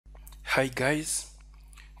Hi guys,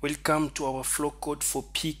 welcome to our Flowcode for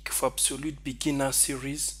Peak for Absolute Beginner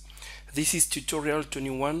series. This is tutorial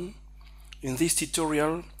 21. In this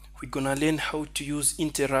tutorial, we're gonna learn how to use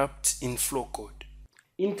interrupts in Flowcode.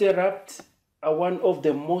 Interrupts are one of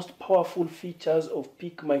the most powerful features of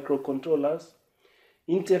Peak microcontrollers.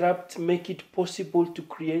 Interrupts make it possible to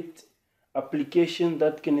create applications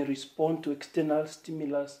that can respond to external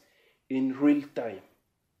stimulus in real time.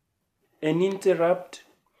 An interrupt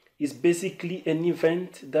is basically an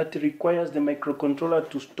event that requires the microcontroller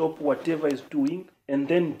to stop whatever it's doing and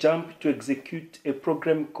then jump to execute a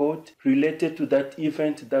program code related to that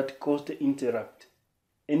event that caused the interrupt.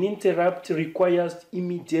 An interrupt requires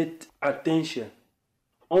immediate attention.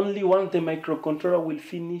 Only once the microcontroller will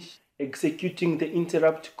finish executing the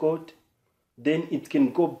interrupt code, then it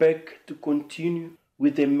can go back to continue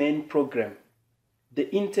with the main program.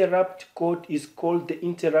 The interrupt code is called the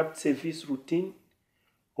interrupt service routine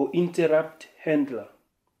or interrupt handler.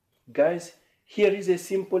 Guys, here is a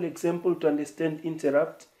simple example to understand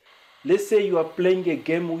interrupt. Let's say you are playing a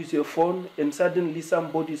game with your phone and suddenly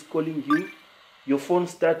somebody is calling you. Your phone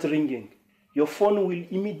starts ringing. Your phone will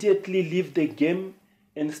immediately leave the game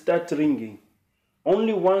and start ringing.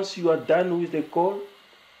 Only once you are done with the call,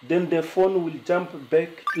 then the phone will jump back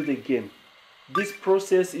to the game. This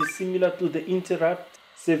process is similar to the interrupt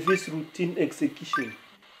service routine execution.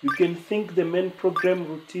 You can think the main program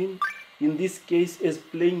routine, in this case, as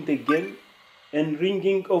playing the game, and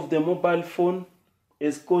ringing of the mobile phone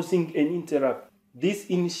as causing an interrupt. This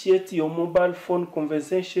initiates your mobile phone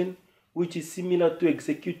conversation, which is similar to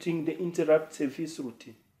executing the interrupt service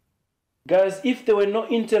routine. Guys, if there were no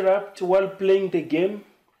interrupt while playing the game,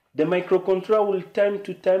 the microcontroller will time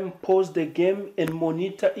to time pause the game and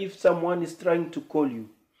monitor if someone is trying to call you.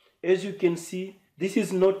 As you can see, this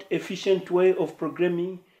is not an efficient way of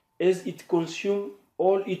programming, as it consumes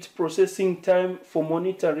all its processing time for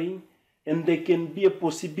monitoring, and there can be a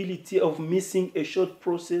possibility of missing a short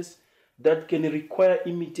process that can require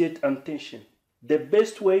immediate attention. The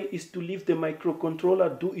best way is to leave the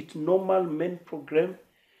microcontroller do its normal main program,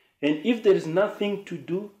 and if there is nothing to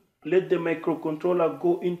do, let the microcontroller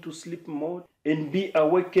go into sleep mode and be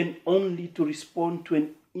awakened only to respond to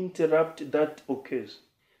an interrupt that occurs.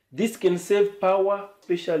 This can save power,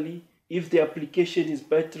 especially if the application is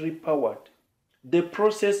battery powered. The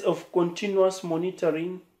process of continuous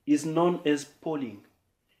monitoring is known as polling.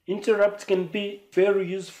 Interrupts can be very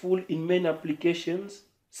useful in many applications,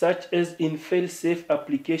 such as in fail-safe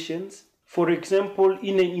applications. For example,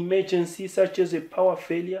 in an emergency such as a power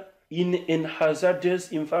failure, in an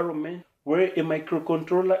hazardous environment where a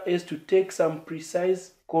microcontroller has to take some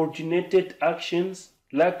precise coordinated actions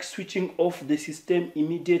like switching off the system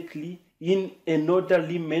immediately in an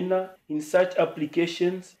orderly manner. In such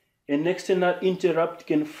applications, an external interrupt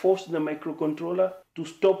can force the microcontroller to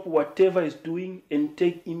stop whatever is doing and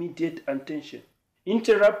take immediate attention.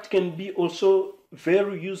 Interrupt can be also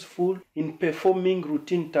very useful in performing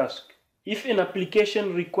routine tasks. If an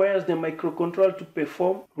application requires the microcontroller to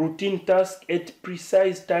perform routine tasks at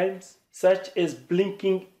precise times, such as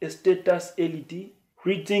blinking a status LED,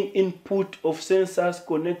 reading input of sensors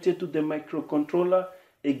connected to the microcontroller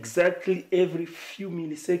exactly every few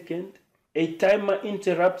milliseconds, a timer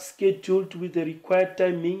interrupt scheduled with the required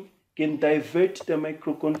timing can divert the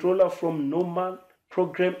microcontroller from normal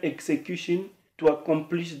program execution to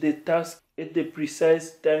accomplish the task at the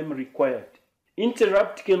precise time required.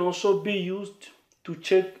 Interrupt can also be used to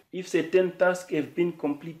check if certain tasks have been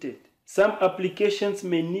completed. Some applications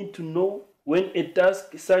may need to know when a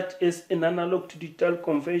task such as an analog to digital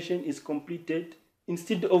conversion is completed.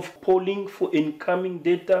 Instead of polling for incoming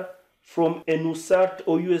data from an USART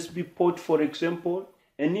or USB port, for example,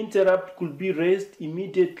 an interrupt could be raised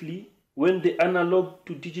immediately when the analog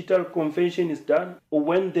to digital conversion is done or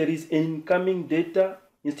when there is incoming data,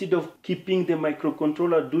 instead of keeping the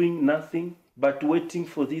microcontroller doing nothing but waiting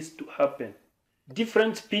for this to happen.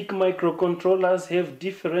 Different Peak microcontrollers have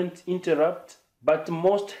different interrupts, but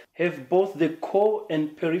most have both the core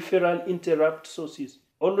and peripheral interrupt sources.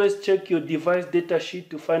 Always check your device datasheet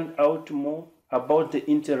to find out more about the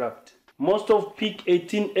interrupt. Most of Peak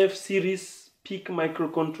 18F series Peak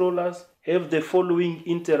microcontrollers have the following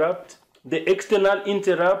interrupt. The external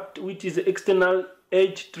interrupt, which is the external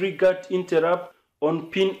edge triggered interrupt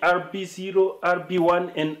on pin RB0,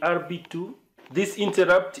 RB1 and RB2. This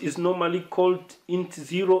interrupt is normally called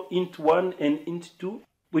int0, int1 and int2.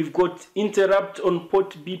 We've got interrupt on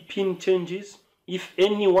port B pin changes. If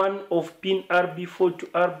any one of pin RB4 to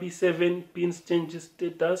RB7 pins changes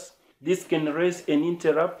status, this can raise an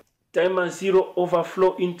interrupt. Timer 0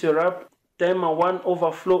 overflow interrupt, timer 1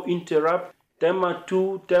 overflow interrupt, timer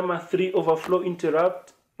 2, timer 3 overflow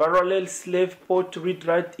interrupt, parallel slave port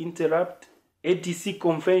read-write interrupt, ADC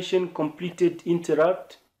convention completed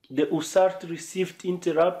interrupt, the USART received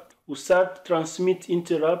interrupt, USART transmit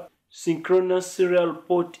interrupt, synchronous serial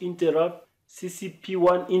port interrupt,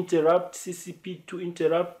 CCP1 interrupt, CCP2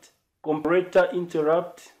 interrupt, comparator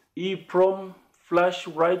interrupt, EEPROM flash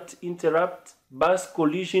write interrupt, bus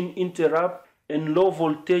collision interrupt, and low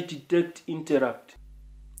voltage detect interrupt.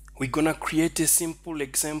 We're gonna create a simple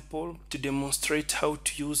example to demonstrate how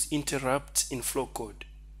to use interrupts in Flowcode.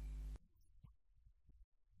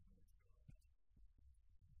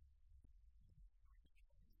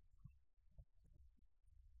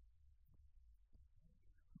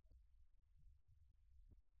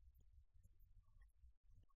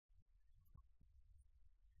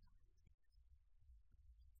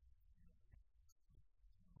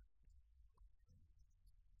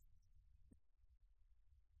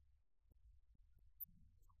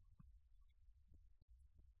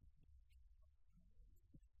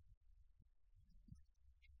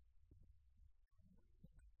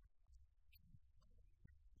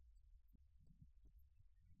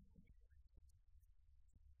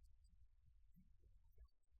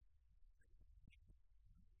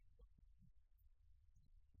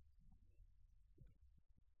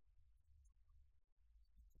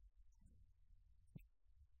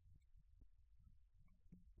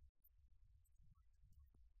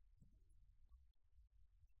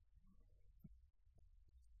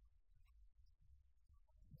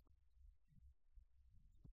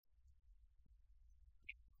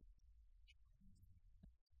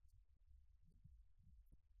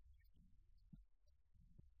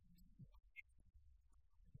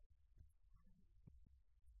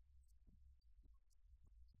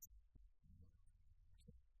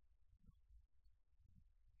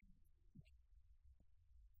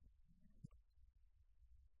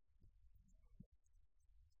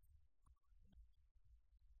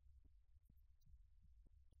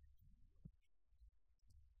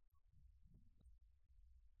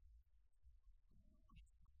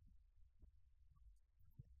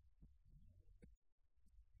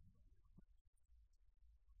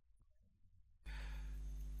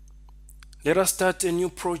 Let us start a new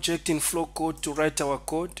project in Flowcode to write our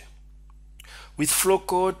code. With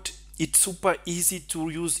Flowcode, it's super easy to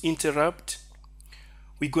use interrupt.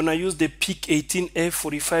 We're gonna use the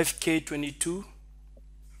PIC18F45K22.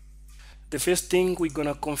 The first thing, we're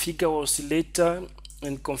gonna configure our oscillator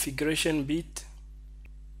and configuration bit.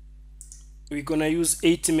 We're gonna use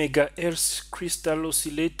 80 MHz crystal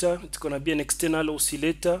oscillator. It's gonna be an external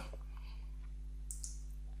oscillator.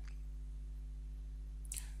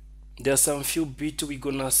 There are some few bits we're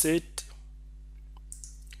gonna set.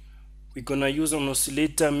 We're gonna use an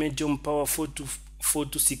oscillator medium power 4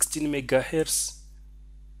 to 16 MHz.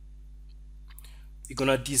 We're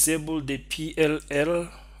gonna disable the PLL.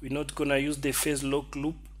 We're not gonna use the phase lock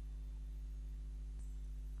loop.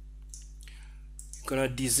 We're gonna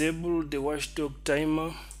disable the watchdog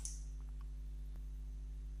timer.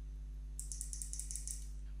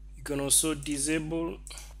 You can also disable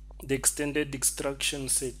the extended extraction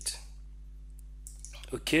set.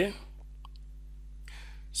 Okay,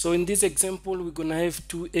 so in this example, we're gonna have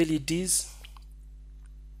two LEDs.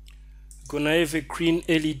 We're gonna have a green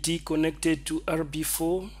LED connected to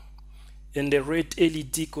RB4 and a red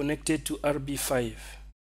LED connected to RB5.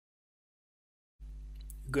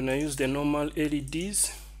 We're gonna use the normal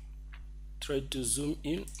LEDs. Try to zoom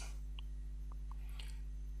in.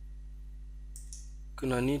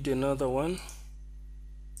 Gonna need another one.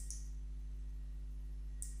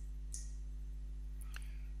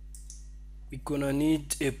 We're gonna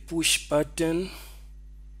need a push button.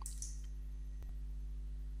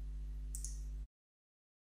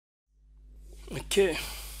 Okay,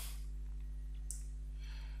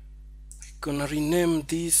 we're gonna rename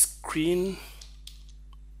this green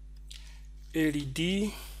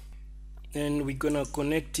LED and we're gonna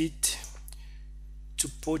connect it to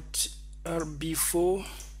port RB4.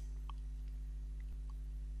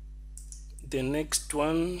 The next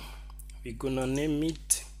one, we're gonna name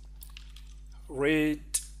it red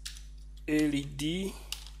LED.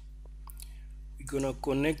 We're gonna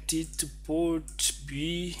connect it to port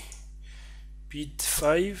B bit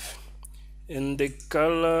 5 and the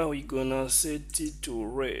color we're gonna set it to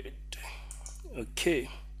red. Okay,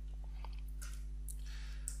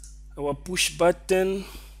 our push button,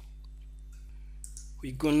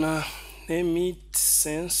 we're gonna name it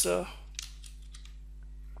sensor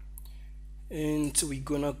and we're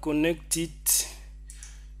gonna connect it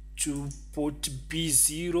to port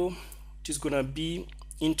B0, which is gonna be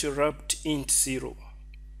interrupt int 0.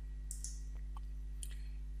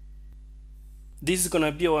 This is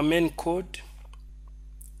gonna be our main code.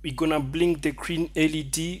 We're gonna blink the green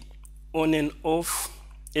LED on and off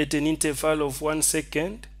at an interval of 1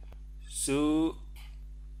 second. So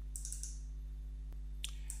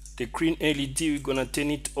the green LED, we're gonna turn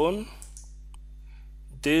it on.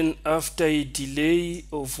 Then after a delay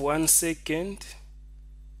of 1 second,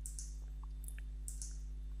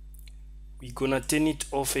 we're gonna turn it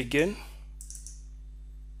off again.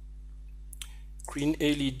 Green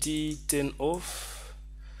LED turn off.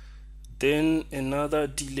 Then another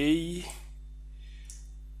delay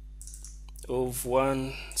of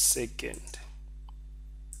 1 second.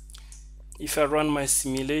 If I run my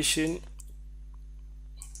simulation, you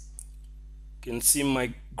can see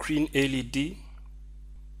my green LED.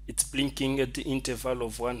 It's blinking at the interval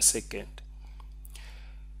of 1 second.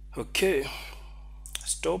 Okay,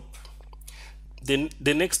 stop. Then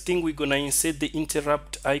the next thing, we're gonna insert the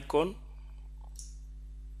interrupt icon.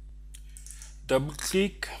 Double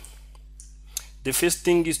click. The first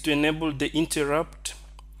thing is to enable the interrupt.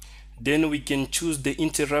 Then we can choose the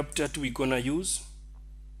interrupt that we're gonna use.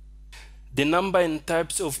 The number and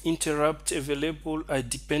types of interrupts available are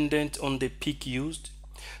dependent on the peak used.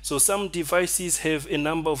 So some devices have a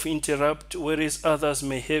number of interrupts, whereas others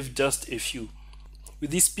may have just a few.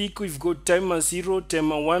 With this peak, we've got timer 0,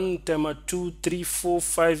 timer 1, timer 2, 3, 4,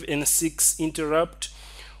 5, and 6 interrupt.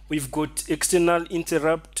 We've got external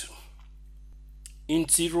interrupt, int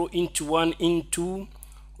 0, int 1, int 2.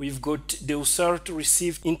 We've got the usart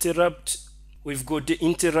receive interrupt. We've got the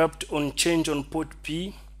interrupt on change on port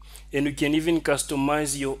P, and you can even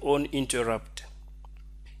customize your own interrupt.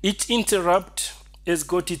 Each interrupt has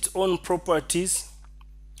got its own properties.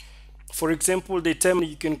 For example, the time,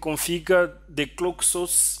 you can configure the clock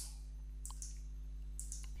source.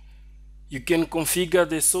 You can configure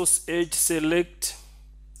the source edge select,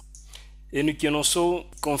 and you can also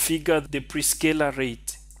configure the prescaler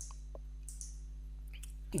rate.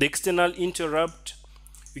 The external interrupt,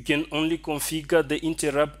 you can only configure the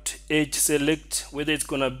interrupt edge select, whether it's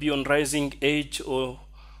gonna be on rising edge or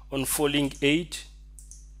on falling edge.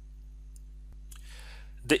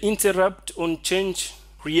 The interrupt on change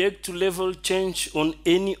react to level change on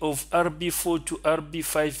any of RB4 to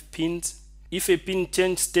RB5 pins. If a pin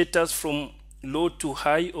change status from low to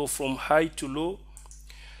high or from high to low,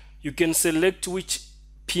 you can select which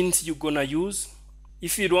pins you're gonna use.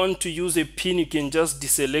 If you don't want to use a pin, you can just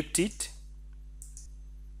deselect it.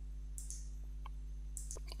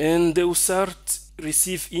 And the usart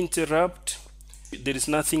receive interrupt, there is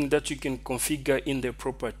nothing that you can configure in the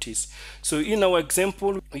properties. So in our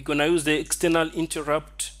example, we're gonna use the external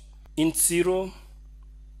interrupt int 0.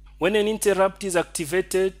 When an interrupt is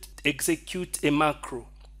activated, execute a macro.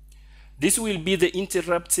 This will be the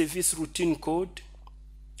interrupt service routine code.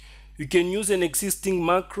 You can use an existing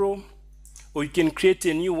macro, or you can create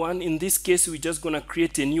a new one. In this case, we're just gonna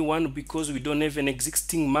create a new one because we don't have an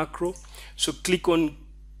existing macro. So click on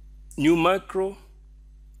new macro.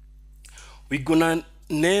 We're gonna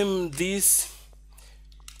name this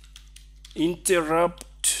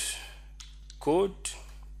interrupt code.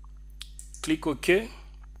 Click OK.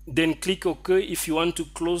 Then click OK if you want to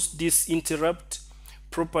close this interrupt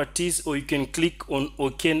properties, or you can click on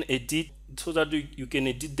OK and edit so that you can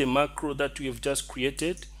edit the macro that we have just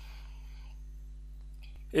created.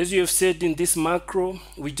 As you have said in this macro,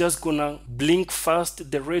 we're just gonna blink fast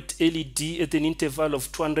the red LED at an interval of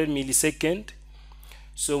 200 milliseconds.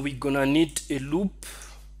 So we're gonna need a loop.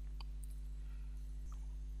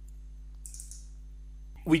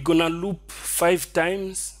 We're gonna loop 5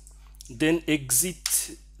 times, then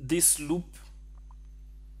exit this loop.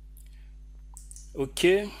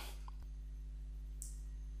 Okay.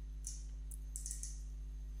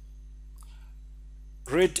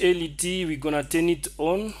 Red LED, we're gonna turn it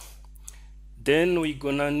on. Then we're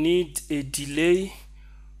gonna need a delay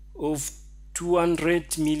of 200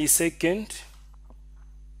 milliseconds.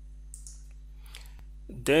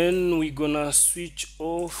 Then we're gonna switch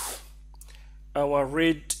off our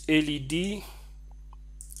red LED,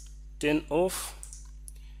 turn off.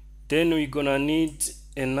 Then we're gonna need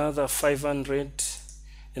another 200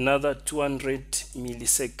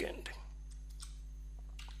 milliseconds.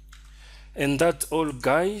 And that's all,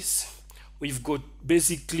 guys. We've got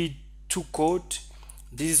basically 2 code.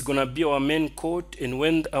 This is gonna be our main code, and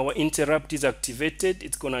when our interrupt is activated,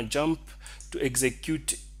 it's gonna jump to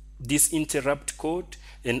execute this interrupt code,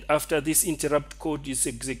 and after this interrupt code is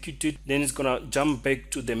executed, then it's gonna jump back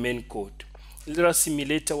to the main code. Let us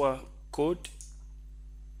simulate our code.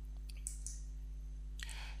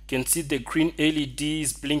 You can see the green LED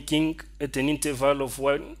is blinking at an interval of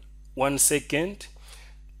 1 second.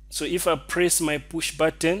 So if I press my push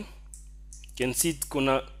button, you can see it's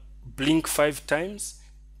gonna blink 5 times,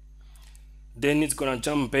 then it's gonna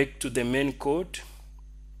jump back to the main code,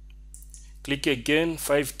 click again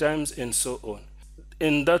 5 times, and so on.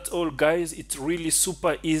 And that's all, guys. It's really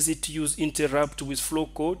super easy to use interrupt with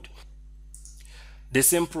Flowcode. The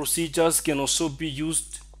same procedures can also be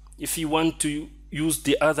used if you want to use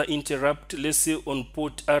the other interrupt. Let's say on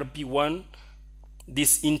port RB1,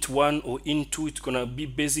 this int1 or int2, it's gonna be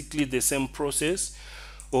basically the same process.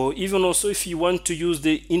 Or even also if you want to use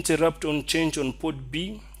the interrupt on change on port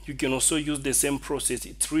B, you can also use the same process.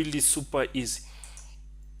 It's really super easy.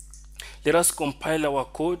 Let us compile our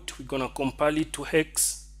code. We're gonna compile it to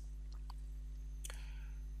hex.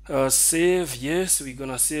 Save. Yes, we're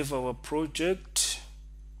gonna save our project.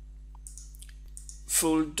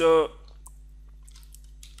 Folder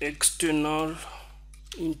external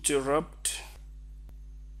interrupt.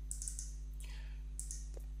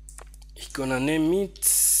 We're gonna name it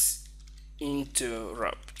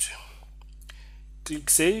interrupt. Click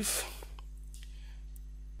save.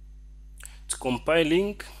 It's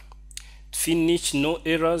compiling. Finish. No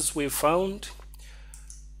errors were found.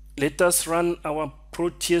 Let us run our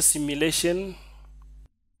Proteus simulation.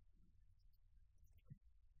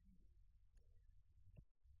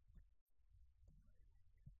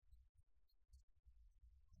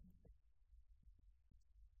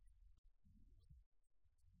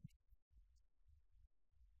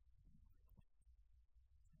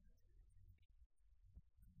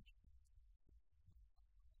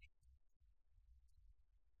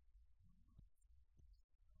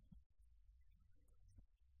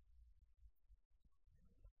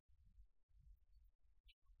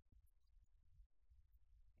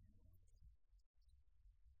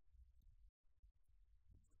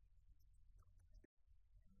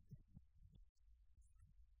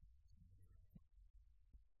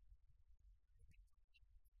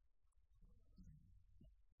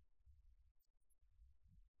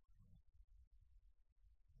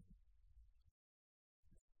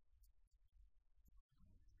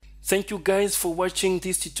 Thank you guys for watching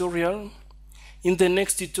this tutorial. In the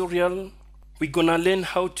next tutorial, we're gonna learn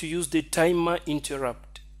how to use the timer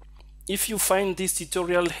interrupt. If you find this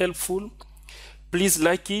tutorial helpful, please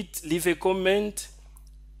like it, leave a comment,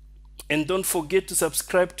 and don't forget to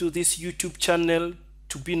subscribe to this YouTube channel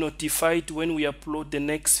to be notified when we upload the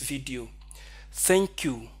next video. Thank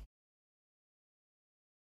you.